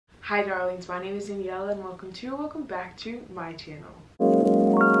Hi darlings, my name is Daniela and welcome back to my channel.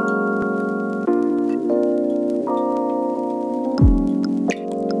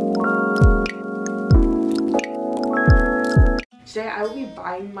 Today I will be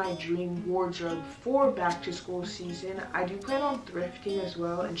buying my dream wardrobe for back to school season. I do plan on thrifting as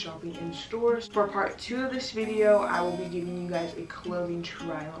well and shopping in stores. For part 2 of this video, I will be giving you guys a clothing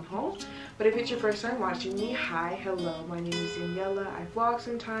try on haul. But if it's your first time watching me, hi, hello, my name is Daniela. I vlog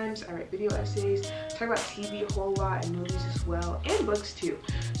sometimes, I write video essays, talk about TV a whole lot and movies as well, and books too.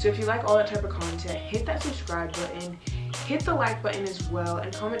 So if you like all that type of content, hit that subscribe button, hit the like button as well,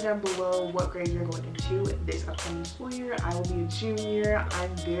 and comment down below what grade you're going into this upcoming school year. I will be a junior.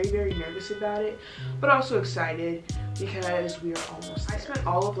 I'm very nervous about it, but also excited because we are almost. I spent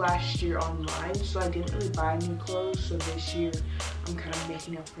all of last year online, so I didn't really buy new clothes. So this year, I'm kind of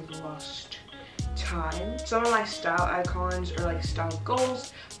making up for the lost time. Some of my style icons or like style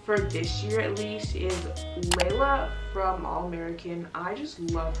goals for this year at least is Layla from All American. I just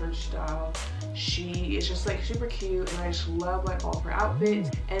love her style. She is just like super cute and I just love like all of her outfits.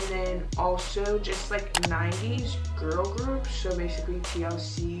 And then also just like 90s girl groups, so basically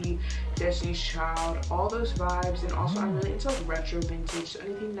TLC, Destiny's Child, all those vibes. And also I'm really into like retro vintage, so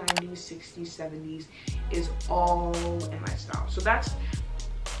anything 90s, 60s, 70s is all in my style. So that's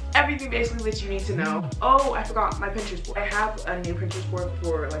everything basically that you need to know. Oh, I forgot my Pinterest board. I have a new Pinterest board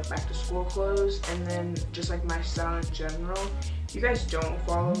for like back to school clothes and then just like my style in general. If you guys don't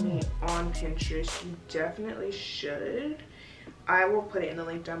follow me on Pinterest, you definitely should. I will put it in the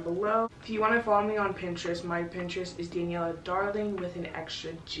link down below. If you want to follow me on Pinterest, my Pinterest is Daniela Darling with an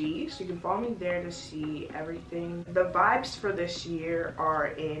extra G. So you can follow me there to see everything. The vibes for this year are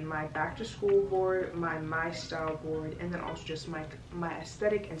in my back to school board, my style board, and then also just my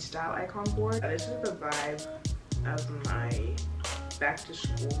aesthetic and style icon board. This is the vibe of my back to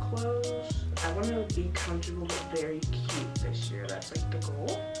school clothes. I want to be comfortable but very cute this year. That's like the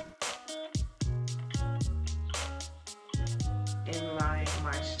goal. In my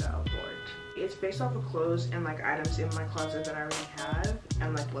style board. It's based off of clothes and like items in my closet that I already have,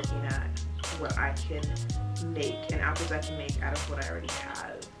 and like looking at what I can make and outfits I can make out of what I already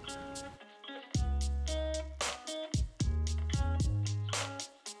have.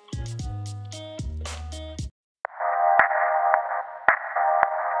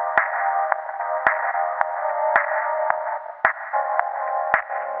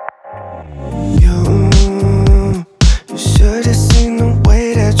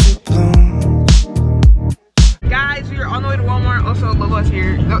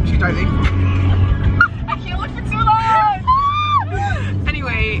 Here. No, she's driving. I can't look for too long.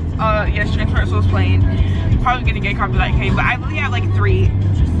 Anyway, yes, Transfer was playing. Probably gonna get copyright came, but I really have like 3.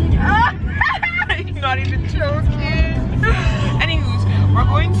 You're not even joking. Anywho's, we're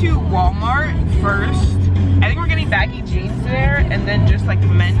going to Walmart first. I think we're getting baggy jeans there, and then just like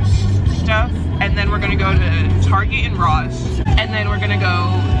men's stuff, and then we're gonna go to Target and Ross, and then we're gonna go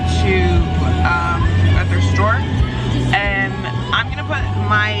to a thrift store. And I'm gonna put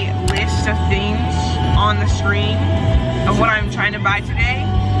my list of things on the screen of what I'm trying to buy today.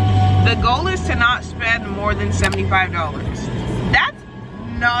 The goal is to not spend more than $75. That's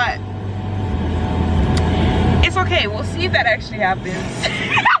not, it's okay, we'll see if that actually happens.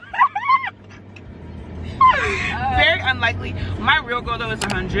 Very unlikely. My real goal though is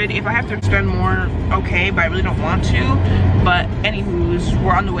 100. If I have to spend more, okay, but I really don't want to. But anywho's,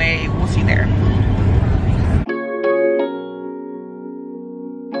 we're on the way, we'll see there.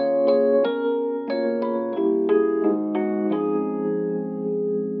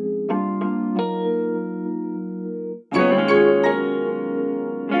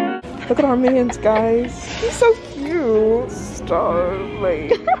 Look at our minions, guys. He's so cute. Stop,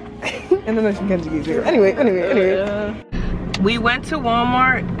 like. And then there's some Kentucky too. Anyway. We went to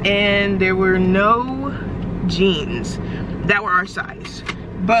Walmart and there were no jeans that were our size.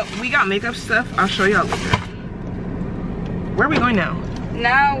 But we got makeup stuff. I'll show y'all later. Where are we going now?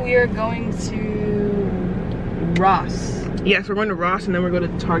 Now we are going to Ross. Yes, we're going to Ross and then we're going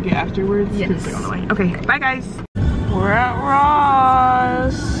to Target afterwards. Yes. On the way. Okay, bye guys. We're at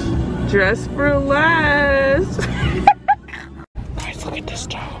Ross. Dress for less. Guys, look at this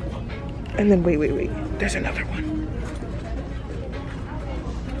top. And then wait. There's another one.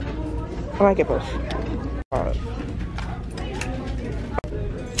 I like it both.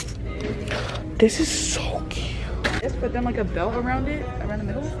 This is so cute. Just put them like a belt around it, around the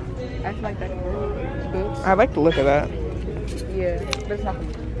middle. I feel like that can work. Boots. I like the look of that. Yeah, but it's not for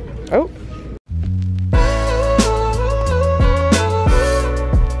me. Oh.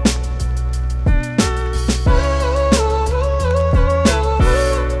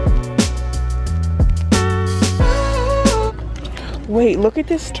 Wait, look at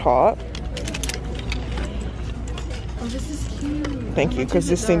this top. Oh, this is cute. Thank you, because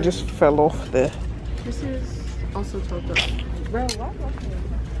this thing just fell off the... This is also topped up. Bro, why?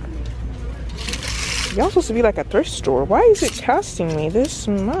 Y'all supposed to be like a thrift store. Why is it costing me this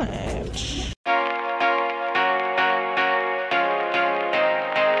much?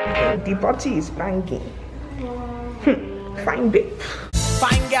 The body is banging. Fine bit.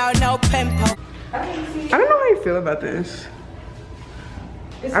 Fine girl, no pimple. I don't know how you feel about this.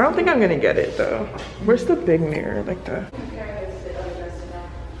 I don't think I'm gonna get it though. Where's the big mirror? Like the...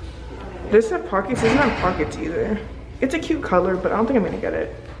 This isn't pockets, it's not pockets either. It's a cute color, but I don't think I'm gonna get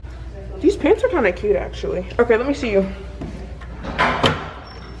it. These pants are kind of cute actually. Okay, let me see you.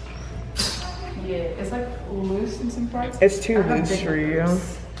 Yeah, it's like loose in some parts. It's too loose for you.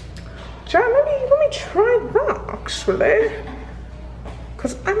 Child, let me try that actually.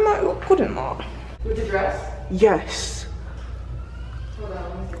 Cause I might look good in that. With the dress? Yes. Hold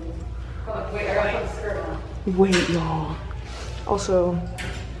on, let me see. Hold on, wait, I gotta put the skirt on. Wait, y'all. Also,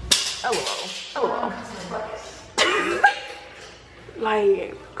 LOL.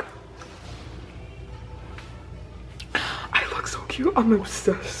 Like, I look so cute. I'm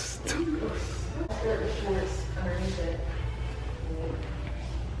obsessed.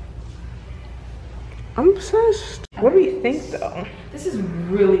 I'm obsessed. What do you think though? This is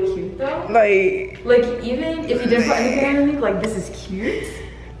really cute though. Like even if you didn't put anything underneath, like this is cute.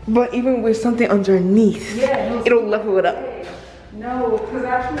 But even with something underneath, yeah, it'll level it up. No, because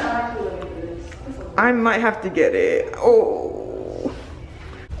actually I have to look at this. I might have to get it. Oh.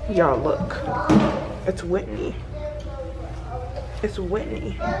 Y'all look. It's Whitney. It's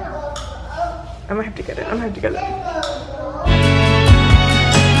Whitney. I might have to get it.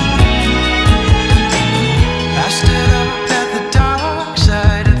 I stood up at the dark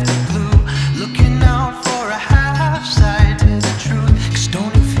side of the blue, looking out for a half side to the truth. 'Cause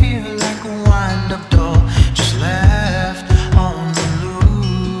don't it feel like a wind-up door just left on the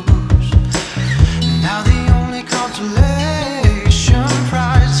loose? Now the only consolation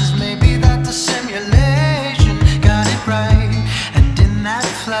prize is maybe that the simulation got it right. And in that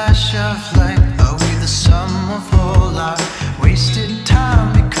flash of light, are we the sum of all our wasted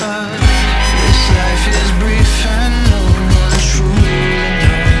time? Because this life is brief and no one truly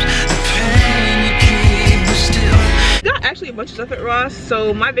knows the pain you keep, but still. Got actually a bunch of stuff at Ross,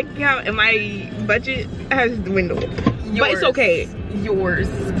 so my bank account and my budget has dwindled. But it's okay. Yours.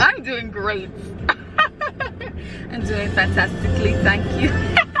 I'm doing great. I'm doing fantastically, thank you.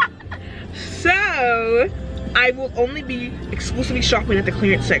 So I will only be exclusively shopping at the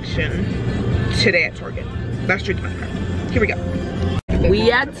clearance section today at Target. That's straight to my car. Here we go.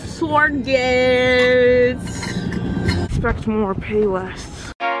 We at Target. Expect more, pay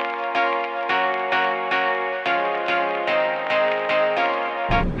less.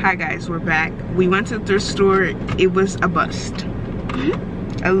 Hi guys, we're back. We went to the thrift store. It was a bust.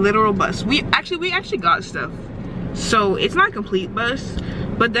 A literal bust. We actually got stuff. So it's not a complete bust.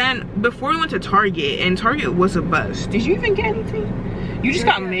 But then before we went to Target, and Target was a bust. Did you even get anything? You just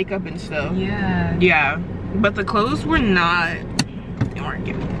got makeup and stuff. Yeah. Yeah. But the clothes were not, they weren't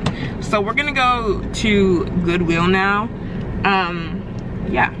good. So we're gonna go to Goodwill now.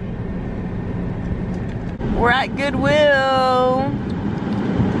 Yeah. We're at Goodwill.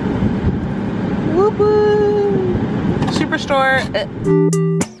 Whoop whoop. Superstore.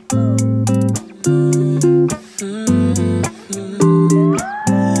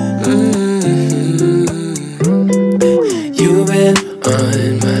 You've been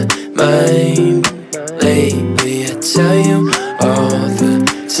on my mind lately. I tell you all the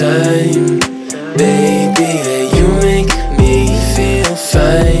time, baby, that you make me feel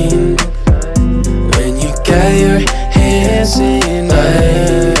fine when you got your hands in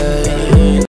mine.